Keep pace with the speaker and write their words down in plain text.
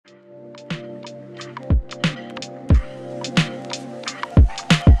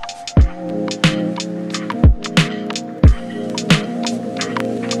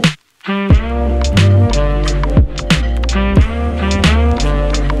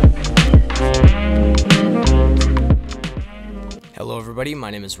everybody,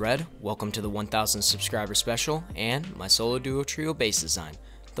 my name is Red. Welcome to the 1000 subscriber special and my solo duo trio base design,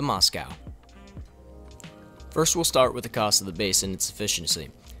 the Moscow. First we'll start with the cost of the base and its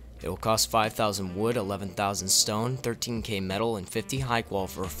efficiency. It will cost 5,000 wood, 11,000 stone, 13k metal, and 50 high qual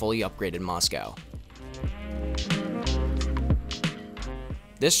for a fully upgraded Moscow.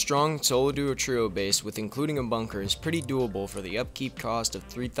 This strong solo duo trio base with including a bunker is pretty doable for the upkeep cost of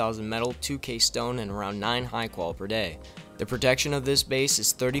 3,000 metal, 2k stone, and around 9 high qual per day. The protection of this base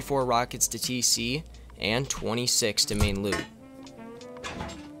is 34 rockets to TC and 26 to main loot.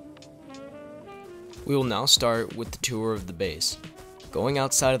 We will now start with the tour of the base. Going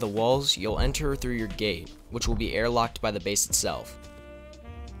outside of the walls, you'll enter through your gate, which will be airlocked by the base itself.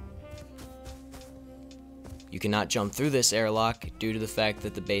 You cannot jump through this airlock due to the fact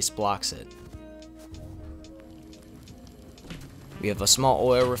that the base blocks it. We have a small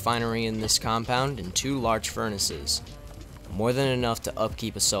oil refinery in this compound and 2 large furnaces, more than enough to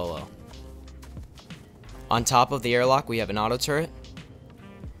upkeep a solo. On top of the airlock we have an auto turret.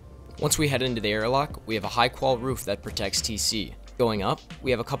 Once we head into the airlock, we have a high qual roof that protects TC. Going up,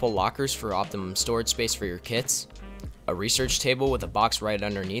 we have a couple lockers for optimum storage space for your kits, a research table with a box right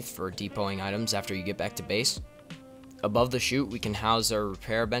underneath for depoting items after you get back to base. Above the chute we can house our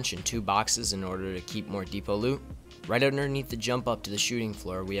repair bench in 2 boxes in order to keep more depot loot. Right underneath the jump up to the shooting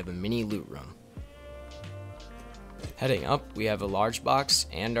floor we have a mini loot room. Heading up, we have a large box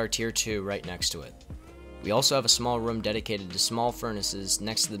and our tier 2 right next to it. We also have a small room dedicated to small furnaces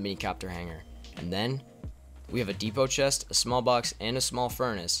next to the minicopter hangar. And then, we have a depot chest, a small box, and a small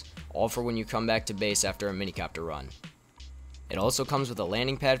furnace, all for when you come back to base after a minicopter run. It also comes with a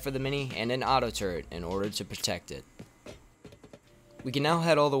landing pad for the mini and an auto turret in order to protect it. We can now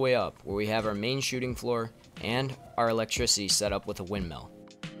head all the way up, where we have our main shooting floor and our electricity set up with a windmill.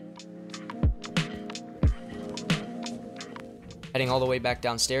 Heading all the way back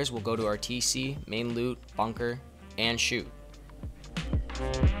downstairs, we'll go to our TC, main loot, bunker, and chute.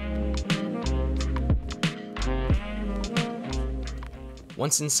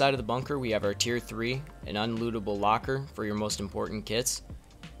 Once inside of the bunker, we have our tier 3, an unlootable locker for your most important kits,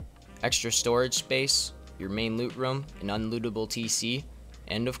 extra storage space, your main loot room, an unlootable TC,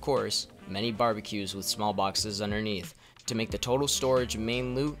 and of course, many barbecues with small boxes underneath to make the total storage of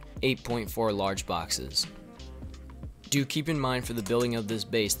main loot 8.4 large boxes. Do keep in mind for the building of this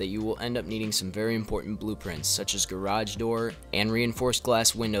base that you will end up needing some very important blueprints such as garage door and reinforced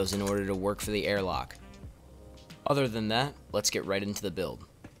glass windows in order to work for the airlock. Other than that, let's get right into the build.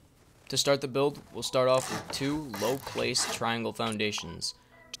 To start the build, we'll start off with 2 low-placed triangle foundations,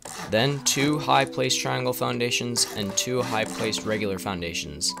 then 2 high-placed triangle foundations and 2 high-placed regular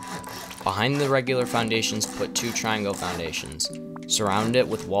foundations. Behind the regular foundations, put 2 triangle foundations. Surround it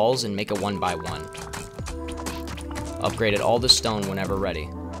with walls and make a 1x1. Upgrade it all to stone whenever ready.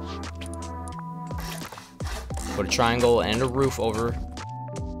 Put a triangle and a roof over,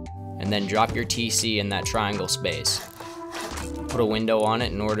 and then drop your TC in that triangle space. Put a window on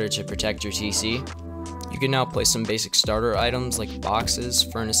it in order to protect your TC. You can now place some basic starter items like boxes,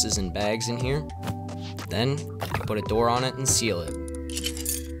 furnaces, and bags in here. Then, put a door on it and seal it.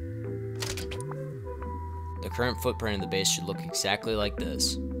 The current footprint of the base should look exactly like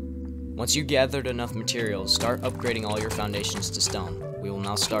this. Once you gathered enough materials, start upgrading all your foundations to stone. We will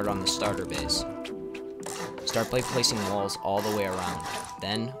now start on the starter base. Start by placing walls all the way around,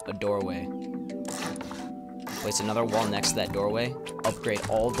 then a doorway. Place another wall next to that doorway. Upgrade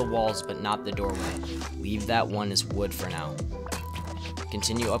all the walls but not the doorway. Leave that one as wood for now.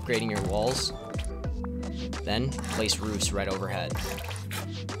 Continue upgrading your walls, then place roofs right overhead.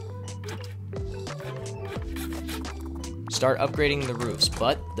 Start upgrading the roofs,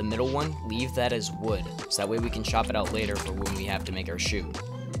 but the middle one, leave that as wood, so that way we can chop it out later for when we have to make our chute.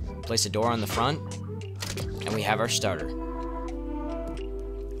 Place a door on the front, and we have our starter.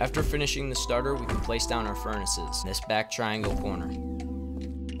 After finishing the starter, we can place down our furnaces in this back triangle corner.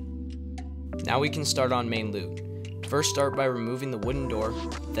 Now we can start on main loot. First start by removing the wooden door,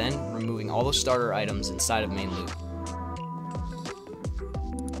 then removing all the starter items inside of main loot.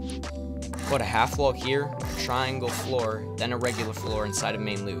 Put a half wall here, a triangle floor, then a regular floor inside of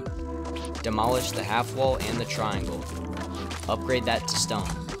main loot. Demolish the half wall and the triangle. Upgrade that to stone.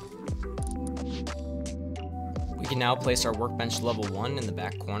 We can now place our workbench level 1 in the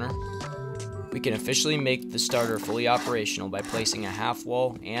back corner. We can officially make the starter fully operational by placing a half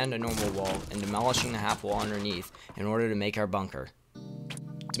wall and a normal wall and demolishing the half wall underneath in order to make our bunker.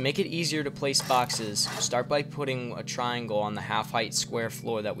 To make it easier to place boxes, start by putting a triangle on the half-height square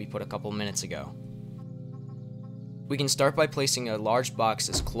floor that we put a couple minutes ago. We can start by placing a large box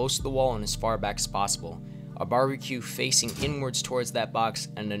as close to the wall and as far back as possible. a barbecue facing inwards towards that box,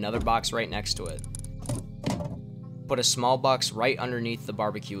 and another box right next to it. Put a small box right underneath the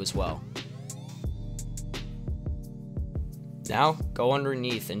barbecue as well. Now, go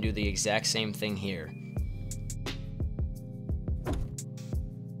underneath and do the exact same thing here.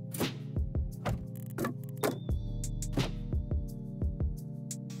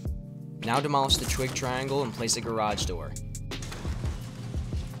 Now demolish the twig triangle and place a garage door.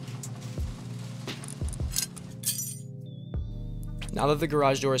 Now that the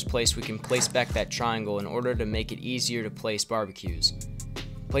garage door is placed, we can place back that triangle in order to make it easier to place barbecues.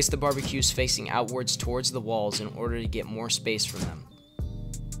 Place the barbecues facing outwards towards the walls in order to get more space from them.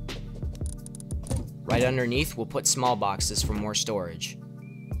 Right underneath, we'll put small boxes for more storage.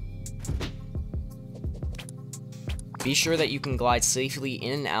 Be sure that you can glide safely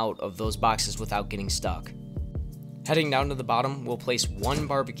in and out of those boxes without getting stuck. Heading down to the bottom, we'll place one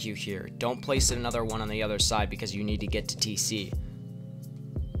barbecue here. Don't place another one on the other side because you need to get to TC.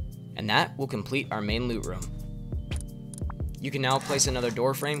 And that will complete our main loot room. You can now place another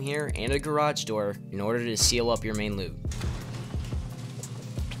door frame here and a garage door in order to seal up your main loot.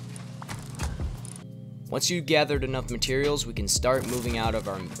 Once you've gathered enough materials, we can start moving out of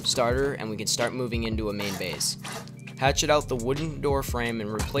our starter and we can start moving into a main base. Hatchet out the wooden door frame and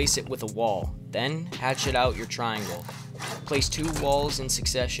replace it with a wall. Then hatchet out your triangle. Place 2 walls in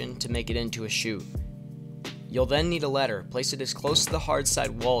succession to make it into a chute. You'll then need a ladder. Place it as close to the hard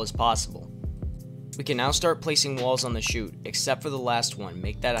side wall as possible. We can now start placing walls on the chute, except for the last one.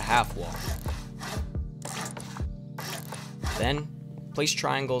 Make that a half wall. Then, place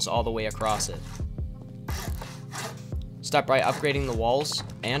triangles all the way across it. Start by upgrading the walls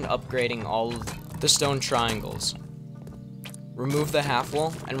and upgrading all of the stone triangles. Remove the half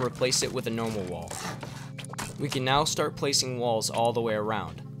wall and replace it with a normal wall. We can now start placing walls all the way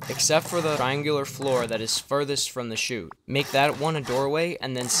around, except for the triangular floor that is furthest from the chute. Make that one a doorway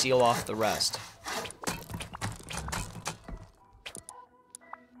and then seal off the rest.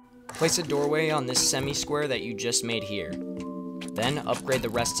 Place a doorway on this semi-square that you just made here. Then upgrade the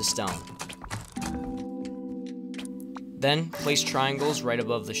rest to stone. Then place triangles right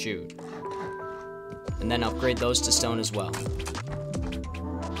above the chute. And then upgrade those to stone as well.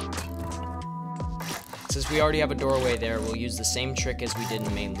 Since we already have a doorway there, we'll use the same trick as we did in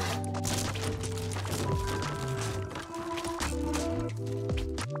the main loot.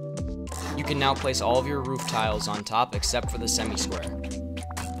 You can now place all of your roof tiles on top except for the semi-square.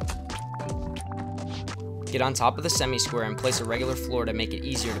 Get on top of the semi-square and place a regular floor to make it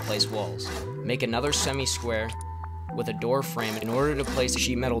easier to place walls. Make another semi-square with a door frame in order to place a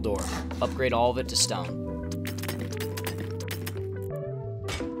sheet metal door. Upgrade all of it to stone.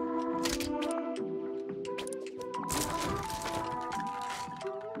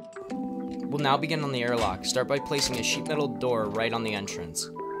 We'll now begin on the airlock. Start by placing a sheet metal door right on the entrance.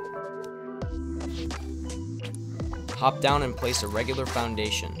 Hop down and place a regular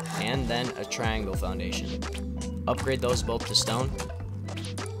foundation, and then a triangle foundation. Upgrade those both to stone.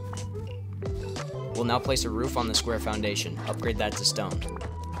 We'll now place a roof on the square foundation. Upgrade that to stone.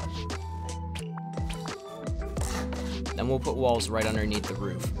 Then we'll put walls right underneath the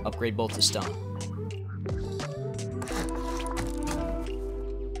roof. Upgrade both to stone.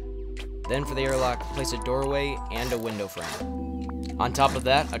 Then for the airlock, place a doorway and a window frame. On top of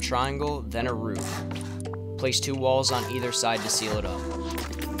that, a triangle, then a roof. Place 2 walls on either side to seal it up.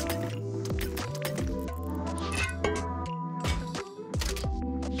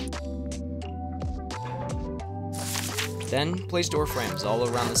 Then, place door frames all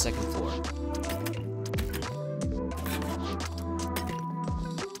around the second floor.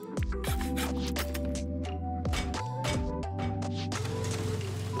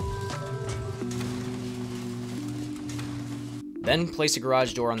 Then, place a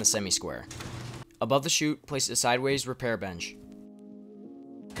garage door on the semi-square. Above the chute, place a sideways repair bench.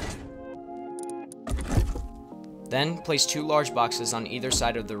 Then, place 2 large boxes on either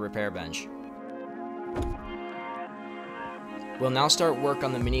side of the repair bench. We'll now start work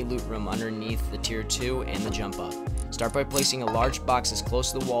on the mini loot room underneath the tier 2 and the jump up. Start by placing a large box as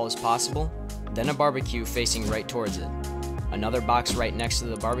close to the wall as possible, then a barbecue facing right towards it. Another box right next to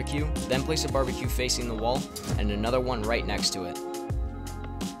the barbecue, then place a barbecue facing the wall, and another one right next to it.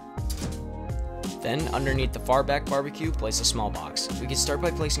 Then, underneath the far back barbecue, place a small box. We can start by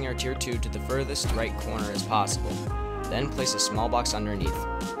placing our tier 2 to the furthest right corner as possible. Then place a small box underneath.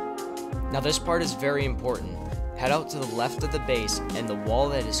 Now this part is very important. Head out to the left of the base, and the wall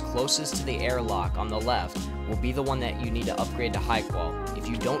that is closest to the airlock on the left will be the one that you need to upgrade to high qual. If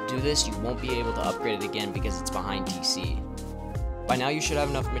you don't do this, you won't be able to upgrade it again because it's behind TC. By now you should have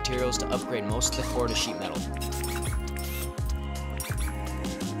enough materials to upgrade most of the floor to sheet metal.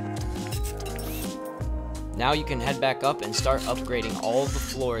 Now you can head back up and start upgrading all of the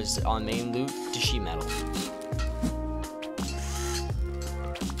floors on main loot to sheet metal.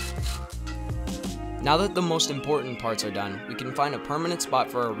 Now that the most important parts are done, we can find a permanent spot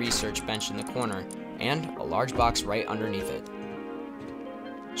for our research bench in the corner and a large box right underneath it.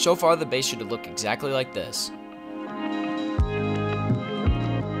 So far the base should look exactly like this.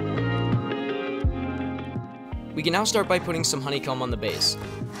 We can now start by putting some honeycomb on the base.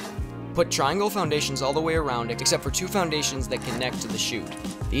 Put triangle foundations all the way around except for two foundations that connect to the chute.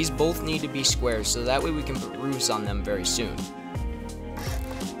 These both need to be squares so that way we can put roofs on them very soon.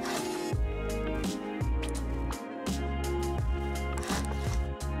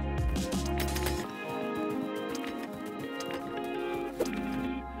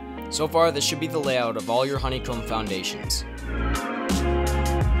 So far, this should be the layout of all your honeycomb foundations.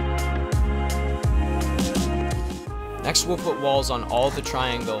 Next, we'll put walls on all the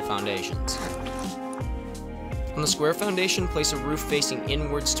triangle foundations. On the square foundation, place a roof facing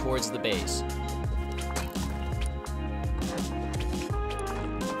inwards towards the base.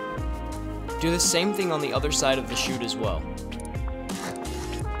 Do the same thing on the other side of the chute as well.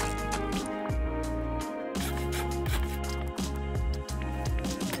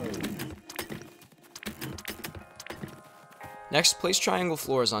 Next, place triangle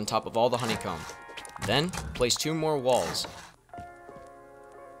floors on top of all the honeycomb. Then, place 2 more walls.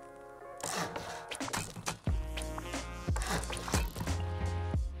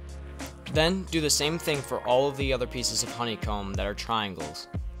 Then, do the same thing for all of the other pieces of honeycomb that are triangles.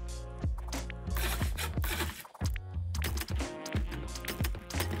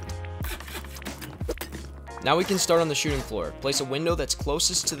 Now we can start on the shooting floor. Place a window that's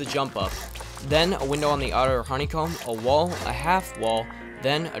closest to the jump up, then a window on the outer honeycomb, a wall, a half wall,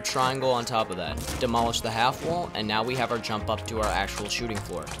 then a triangle on top of that. Demolish the half wall, and now we have our jump up to our actual shooting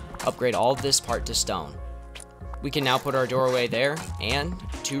floor. Upgrade all of this part to stone. We can now put our doorway there, and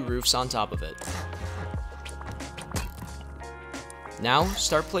 2 roofs on top of it. Now,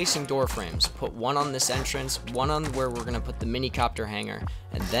 start placing door frames. Put one on this entrance, one on where we're going to put the mini copter hangar,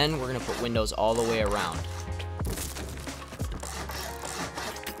 and then we're going to put windows all the way around.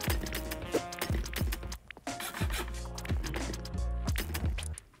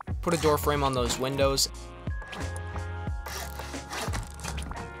 Put a door frame on those windows.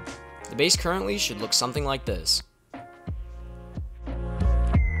 The base currently should look something like this.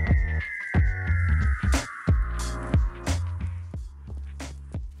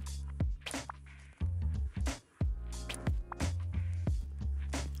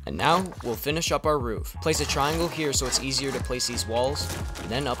 And now, we'll finish up our roof. Place a triangle here so it's easier to place these walls, and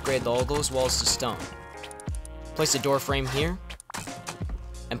then upgrade all those walls to stone. Place a door frame here,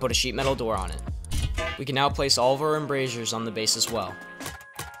 and put a sheet metal door on it. We can now place all of our embrasures on the base as well.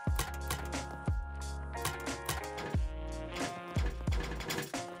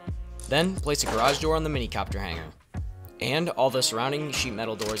 Then, place a garage door on the mini copter hangar, and all the surrounding sheet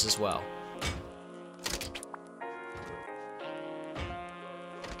metal doors as well.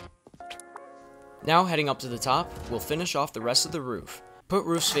 Now, heading up to the top, we'll finish off the rest of the roof. Put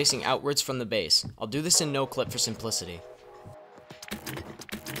roofs facing outwards from the base. I'll do this in no clip for simplicity.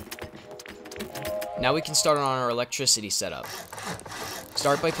 Now we can start on our electricity setup.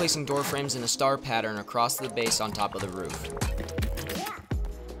 Start by placing door frames in a star pattern across the base on top of the roof.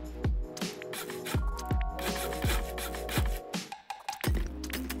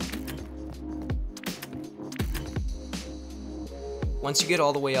 Once you get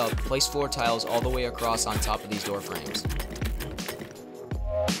all the way up, place floor tiles all the way across on top of these door frames.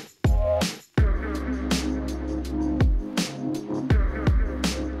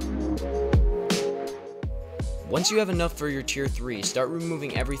 Once you have enough for your tier 3, start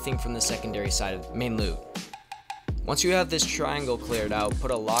removing everything from the secondary side of main loot. Once you have this triangle cleared out,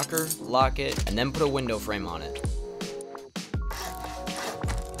 put a locker, lock it, and then put a window frame on it.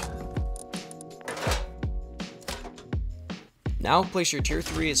 Now place your tier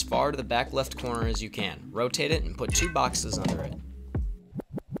 3 as far to the back left corner as you can. Rotate it and put 2 boxes under it.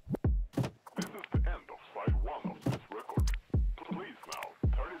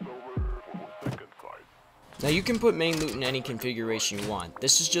 Now you can put main loot in any configuration you want.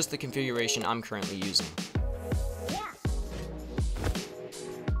 This is just the configuration I'm currently using.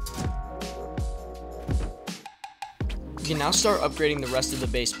 You can now start upgrading the rest of the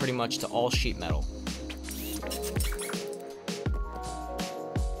base pretty much to all sheet metal.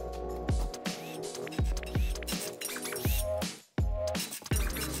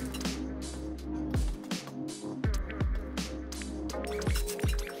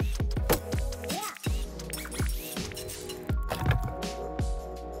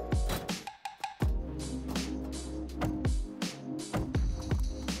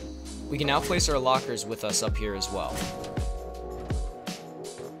 can now place our lockers with us up here as well.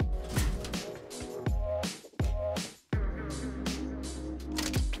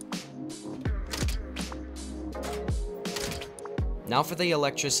 Now for the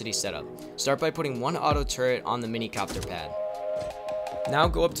electricity setup. Start by putting one auto turret on the minicopter pad. Now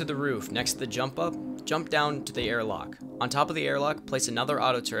go up to the roof next to the jump up, jump down to the airlock. On top of the airlock, place another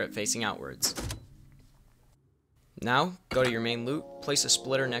auto turret facing outwards. Now, go to your main loot, place a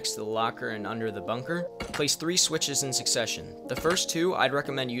splitter next to the locker and under the bunker. Place 3 switches in succession. The first 2 I'd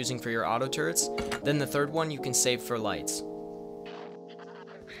recommend using for your auto turrets, then the third one you can save for lights.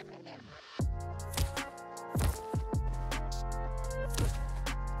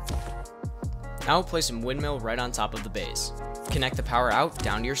 Now place a windmill right on top of the base. Connect the power out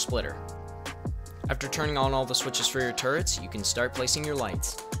down to your splitter. After turning on all the switches for your turrets, you can start placing your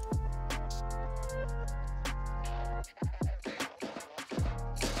lights.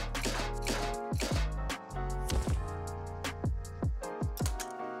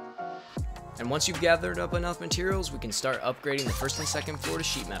 And once you've gathered up enough materials, we can start upgrading the first and second floor to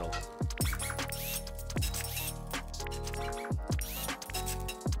sheet metal.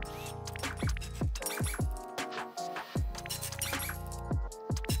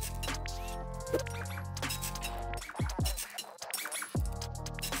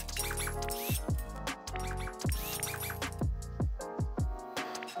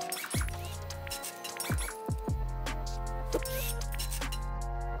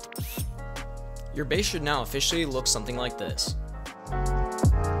 Your base should now officially look something like this.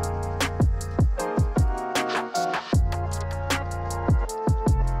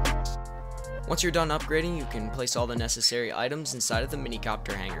 Once you're done upgrading, you can place all the necessary items inside of the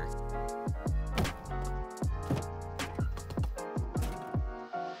minicopter hangar.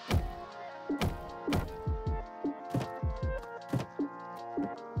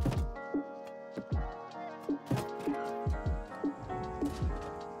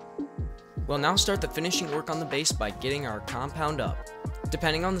 We'll now start the finishing work on the base by getting our compound up.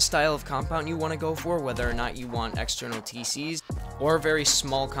 Depending on the style of compound you want to go for, whether or not you want external TCs or a very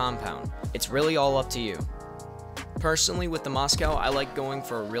small compound, it's really all up to you. Personally, with the Moscow, I like going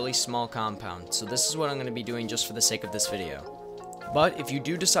for a really small compound, so this is what I'm going to be doing just for the sake of this video. But if you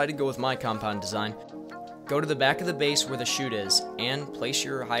do decide to go with my compound design, go to the back of the base where the chute is, and place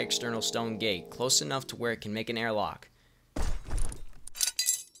your high external stone gate close enough to where it can make an airlock.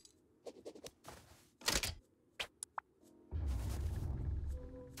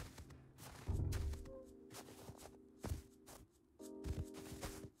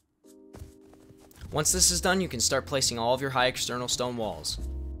 Once this is done, you can start placing all of your high external stone walls.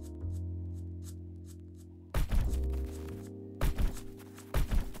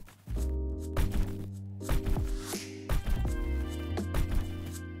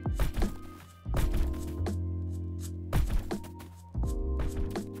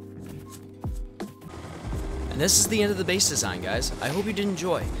 And this is the end of the base design, guys. I hope you did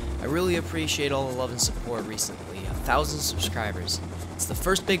enjoy. I really appreciate all the love and support recently. 1,000 subscribers. It's the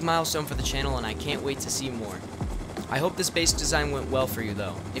first big milestone for the channel and I can't wait to see more. I hope this base design went well for you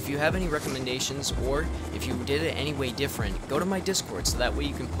though. If you have any recommendations or if you did it any way different, go to my Discord so that way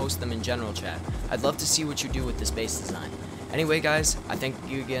you can post them in general chat. I'd love to see what you do with this base design. Anyway guys, I thank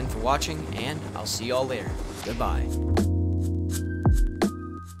you again for watching and I'll see y'all later. Goodbye.